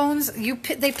iPhones,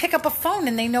 they pick up a phone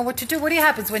and they know what to do. What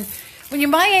happens when you're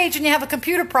my age and you have a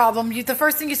computer problem? The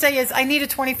first thing you say is, I need a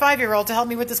 25-year-old to help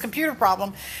me with this computer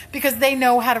problem, because they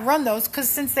know how to run those, because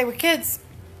since they were kids,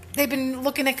 they've been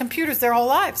looking at computers their whole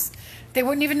lives. They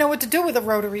wouldn't even know what to do with a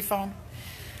rotary phone.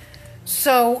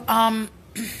 So,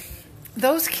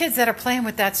 those kids that are playing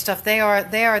with that stuff, they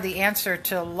are the answer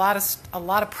to a lot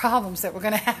of problems that we're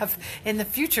going to have in the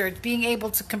future. Being able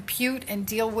to compute and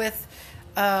deal with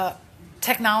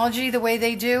technology the way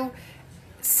they do,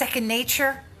 second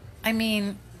nature. I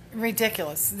mean,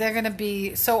 ridiculous. They're going to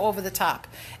be so over the top,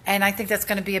 and I think that's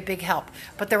going to be a big help.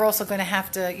 But they're also going to have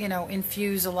to, you know,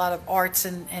 infuse a lot of arts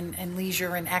and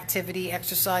leisure and activity,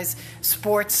 exercise,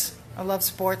 sports. I love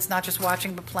sports, not just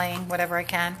watching, but playing, whatever I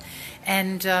can.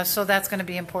 And so that's going to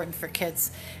be important for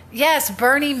kids. Yes,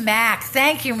 Bernie Mac.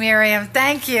 Thank you, Miriam.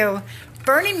 Thank you.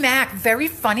 Bernie Mac, very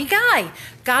funny guy.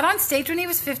 Got on stage when he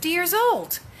was 50 years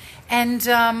old. And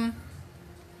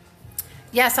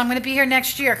yes, I'm going to be here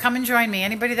next year. Come and join me.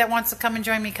 Anybody that wants to come and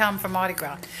join me, come for Mardi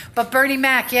Gras. But Bernie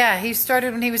Mac, yeah, he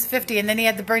started when he was 50, and then he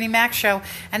had the Bernie Mac show.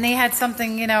 And they had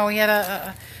something, you know, he had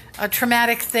a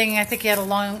traumatic thing. I think he had a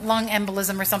lung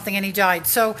embolism or something, and he died.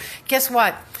 So guess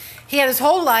what? He had his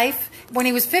whole life. When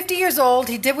he was 50 years old,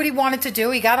 he did what he wanted to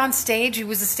do. He got on stage. He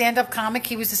was a stand-up comic.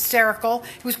 He was hysterical.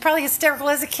 He was probably hysterical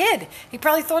as a kid. He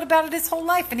probably thought about it his whole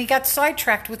life, and he got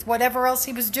sidetracked with whatever else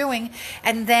he was doing.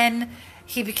 And then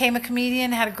he became a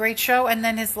comedian, had a great show, and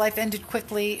then his life ended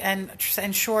quickly and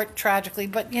short, tragically.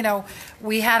 But, you know,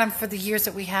 we had him for the years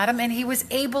that we had him, and he was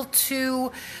able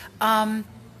to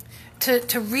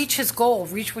reach his goal,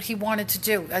 reach what he wanted to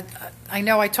do. I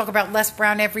know I talk about Les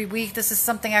Brown every week. This is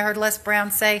something I heard Les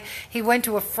Brown say. He went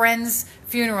to a friend's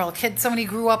funeral. Somebody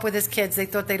grew up with his kids. They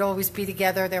thought they'd always be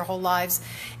together their whole lives.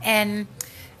 And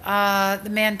the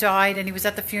man died, and he was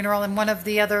at the funeral, and one of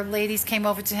the other ladies came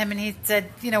over to him, and he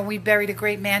said, you know, we buried a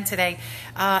great man today.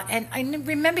 And I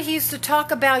remember he used to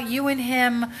talk about you and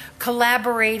him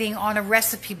collaborating on a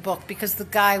recipe book, because the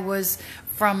guy was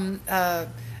from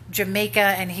Jamaica,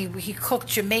 and he cooked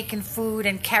Jamaican food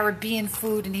and Caribbean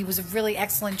food, and he was a really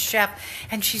excellent chef.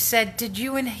 And she said, did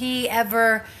you and he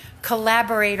ever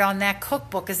collaborate on that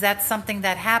cookbook? Is that something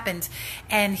that happened?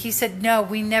 And he said, no,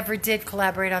 we never did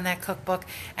collaborate on that cookbook.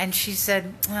 And she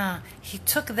said, he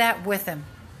took that with him.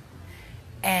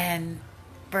 And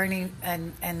Bernie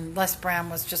and Les Brown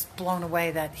was just blown away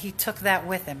that he took that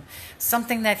with him.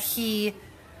 Something that he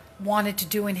wanted to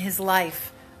do in his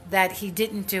life that he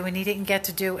didn't do, and he didn't get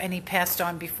to do, and he passed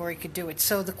on before he could do it.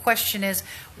 So the question is,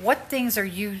 what things are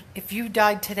you, if you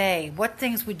died today, what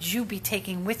things would you be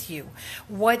taking with you?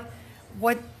 What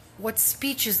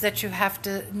speeches that you have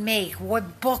to make,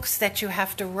 what books that you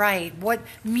have to write, what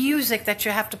music that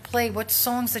you have to play, what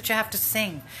songs that you have to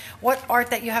sing, what art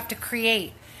that you have to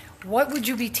create? What would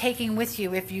you be taking with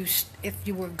you if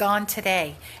you were gone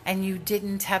today and you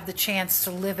didn't have the chance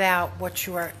to live out what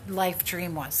your life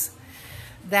dream was?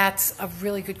 That's a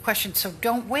really good question. So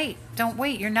don't wait. Don't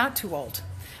wait. You're not too old.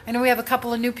 I know we have a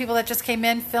couple of new people that just came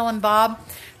in, Phil and Bob.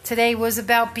 Today was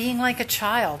about being like a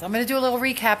child. I'm going to do a little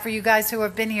recap for you guys who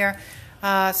have been here.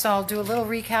 So I'll do a little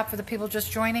recap for the people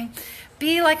just joining.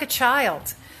 Be like a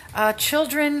child.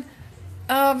 Children,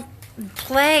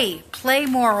 play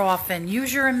more often.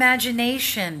 Use your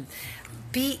imagination.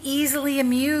 Be easily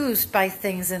amused by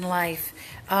things in life.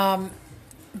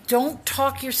 Don't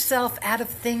talk yourself out of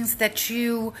things that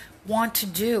you want to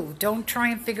do. Don't try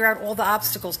and figure out all the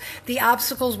obstacles. The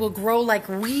obstacles will grow like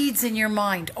weeds in your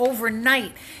mind.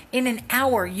 Overnight, in an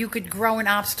hour, you could grow an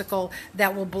obstacle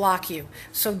that will block you.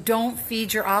 So don't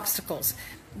feed your obstacles.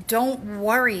 Don't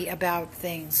worry about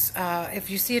things. If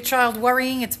you see a child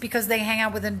worrying, it's because they hang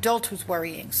out with an adult who's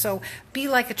worrying. So be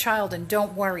like a child and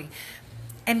don't worry.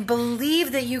 And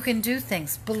believe that you can do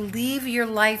things. Believe your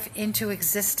life into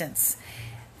existence.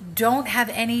 Don't have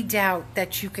any doubt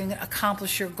that you can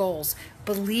accomplish your goals.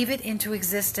 Believe it into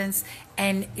existence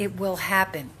and it will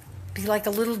happen. Be like a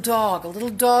little dog. Little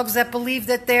dogs that believe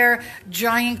that they're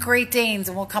giant Great Danes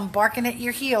and will come barking at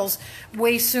your heels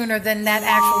way sooner than that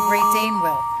actual Great Dane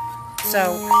will.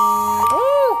 So,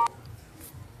 ooh.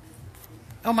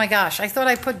 Oh my gosh, I thought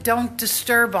I put don't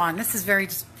disturb on. This is very,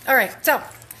 all right, so.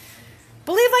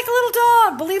 Believe like a little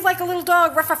dog. Believe like a little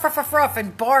dog. Ruff, ruff, ruff, ruff, ruff.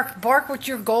 And bark. Bark with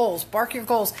your goals. Bark your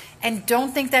goals. And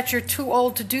don't think that you're too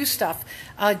old to do stuff.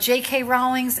 J.K.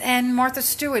 Rowling and Martha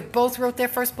Stewart both wrote their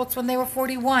first books when they were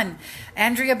 41.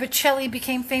 Andrea Bocelli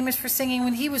became famous for singing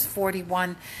when he was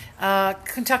 41.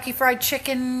 Kentucky Fried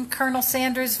Chicken, Colonel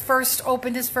Sanders first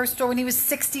opened his first store when he was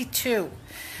 62.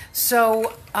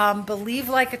 So believe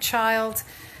like a child.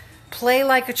 Play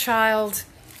like a child.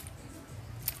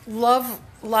 Love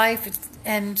life,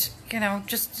 and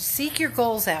just seek your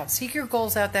goals out. Seek your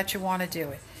goals out that you want to do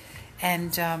it,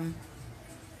 and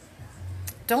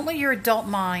don't let your adult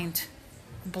mind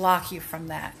block you from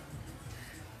that.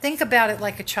 Think about it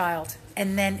like a child,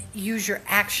 and then use your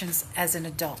actions as an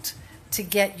adult to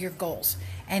get your goals.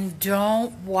 And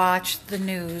don't watch the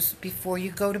news before you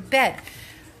go to bed.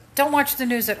 Don't watch the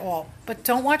news at all, but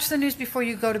don't watch the news before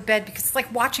you go to bed, because it's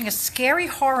like watching a scary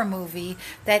horror movie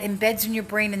that embeds in your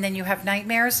brain and then you have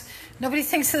nightmares. Nobody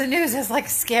thinks of the news as like a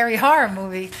scary horror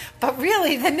movie, but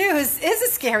really the news is a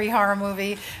scary horror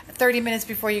movie 30 minutes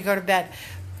before you go to bed.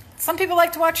 Some people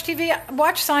like to watch TV.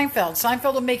 Watch Seinfeld.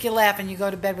 Seinfeld will make you laugh and you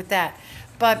go to bed with that.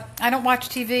 But I don't watch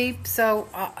TV, so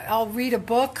I'll read a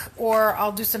book, or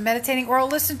I'll do some meditating, or I'll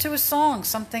listen to a song,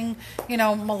 something,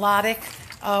 melodic.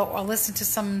 I'll listen to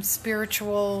some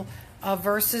spiritual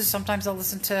verses. Sometimes I'll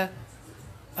listen to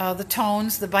the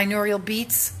tones, the binaural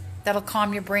beats. That'll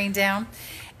calm your brain down.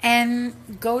 And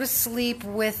go to sleep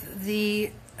with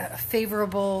the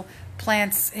favorable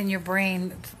plants in your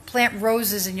brain. Plant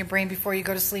roses in your brain before you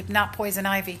go to sleep, not poison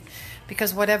ivy.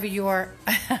 Because whatever you're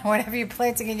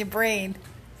planting in your brain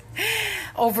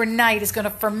overnight is going to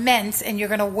ferment, and you're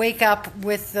going to wake up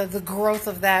with the growth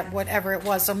of that, whatever it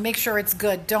was. So make sure it's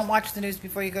good. Don't watch the news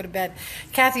before you go to bed.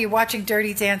 Kathy, you're watching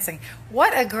Dirty Dancing.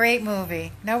 What a great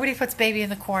movie. Nobody puts baby in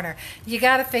the corner. You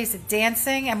got to face it.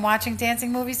 Dancing and watching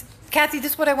dancing movies. Kathy,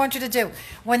 this is what I want you to do.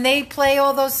 When they play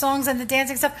all those songs and the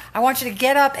dancing stuff, I want you to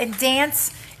get up and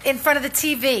dance in front of the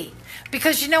TV.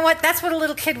 Because you know what? That's what a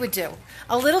little kid would do.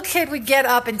 A little kid would get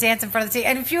up and dance in front of the TV.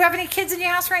 And if you have any kids in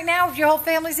your house right now, if your whole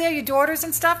family's there, your daughters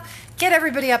and stuff, get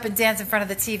everybody up and dance in front of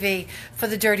the TV for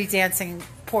the Dirty Dancing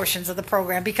portions of the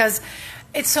program, because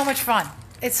it's so much fun.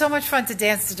 It's so much fun to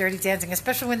dance to Dirty Dancing,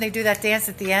 especially when they do that dance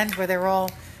at the end where they're all,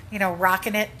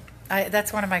 rocking it.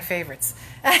 That's one of my favorites.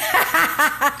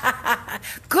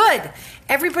 Good.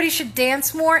 Everybody should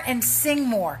dance more and sing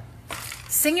more.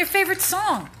 Sing your favorite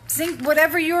song. Sing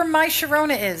whatever your My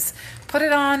Sharona is. Put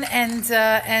it on and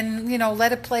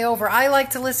let it play over. I like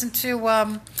to listen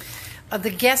to the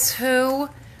Guess Who.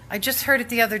 I just heard it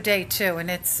the other day too, and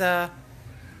it's I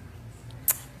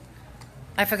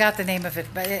forgot the name of it,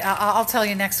 but I'll tell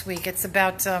you next week. It's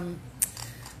about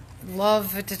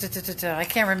love. I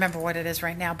can't remember what it is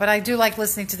right now, but I do like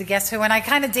listening to the Guess Who, and I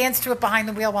kind of dance to it behind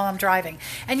the wheel while I'm driving.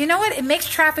 And you know what? It makes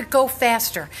traffic go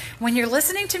faster. When you're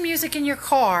listening to music in your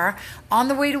car on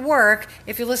the way to work,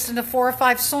 if you listen to 4 or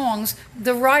 5 songs,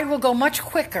 the ride will go much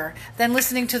quicker than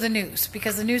listening to the news,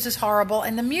 because the news is horrible,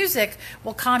 and the music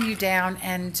will calm you down.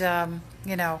 And I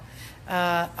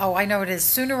know it is.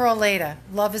 Sooner or later,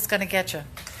 love is going to get you.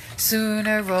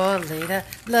 Sooner or later,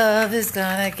 love is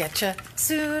gonna get you.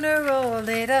 Sooner or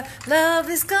later, love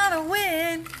is gonna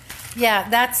win. Yeah,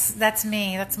 that's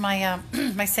me. That's my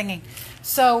my singing.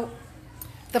 So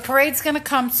the parade's gonna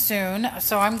come soon.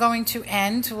 So I'm going to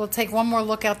end. We'll take one more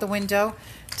look out the window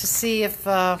to see if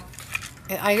I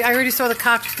already saw the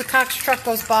Cox truck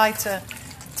goes by to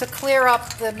clear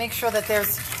up, make sure that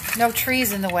there's no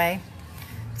trees in the way.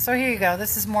 So here you go.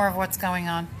 This is more of what's going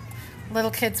on. Little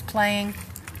kids playing.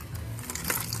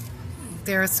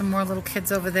 There are some more little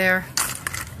kids over there.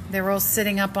 They're all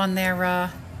sitting up on their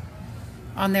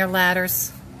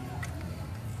ladders.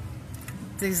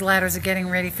 These ladders are getting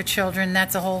ready for children.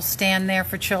 That's a whole stand there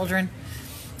for children.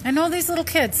 And all these little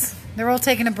kids, they're all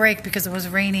taking a break because it was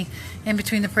rainy in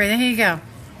between the parade. And here you go.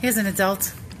 Here's an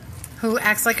adult who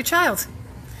acts like a child.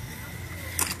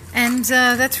 And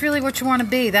that's really what you want to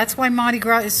be. That's why Mardi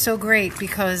Gras is so great,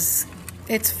 because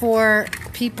it's for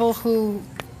people who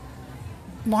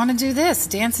want to do this,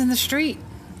 dance in the street,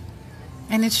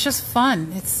 and it's just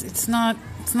fun. It's not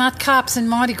cops and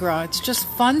Mardi Gras. It's just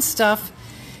fun stuff,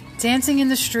 dancing in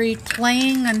the street,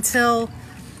 playing until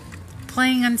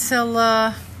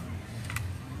the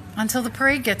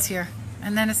parade gets here.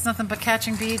 And then it's nothing but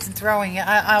catching beads and throwing it.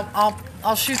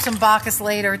 I'll shoot some Bacchus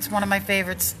later. It's one of my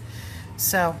favorites.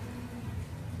 So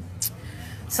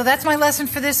that's my lesson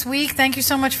for this week. Thank you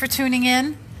so much for tuning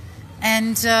in.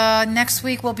 And next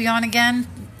week we'll be on again,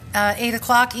 8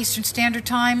 o'clock Eastern Standard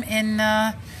Time.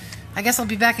 I guess I'll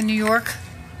be back in New York.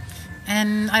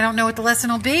 And I don't know what the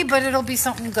lesson will be, but it'll be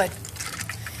something good.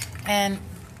 And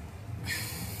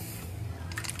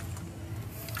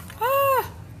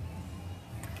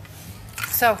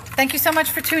so thank you so much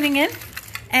for tuning in.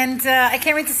 And I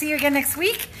can't wait to see you again next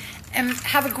week. And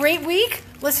have a great week.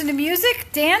 Listen to music,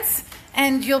 dance,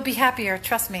 and you'll be happier.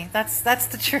 Trust me. That's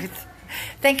the truth.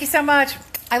 Thank you so much.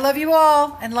 I love you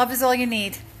all, and love is all you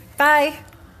need. Bye.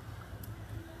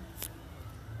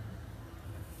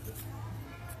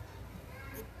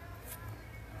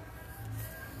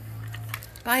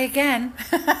 Bye again.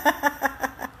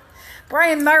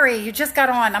 Brian Murray, you just got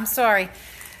on. I'm sorry.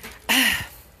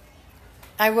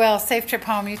 I will. Safe trip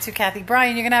home. You too, Kathy.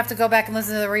 Brian, you're going to have to go back and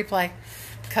listen to the replay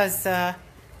because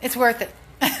it's worth it.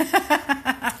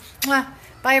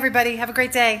 Bye, everybody. Have a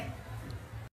great day.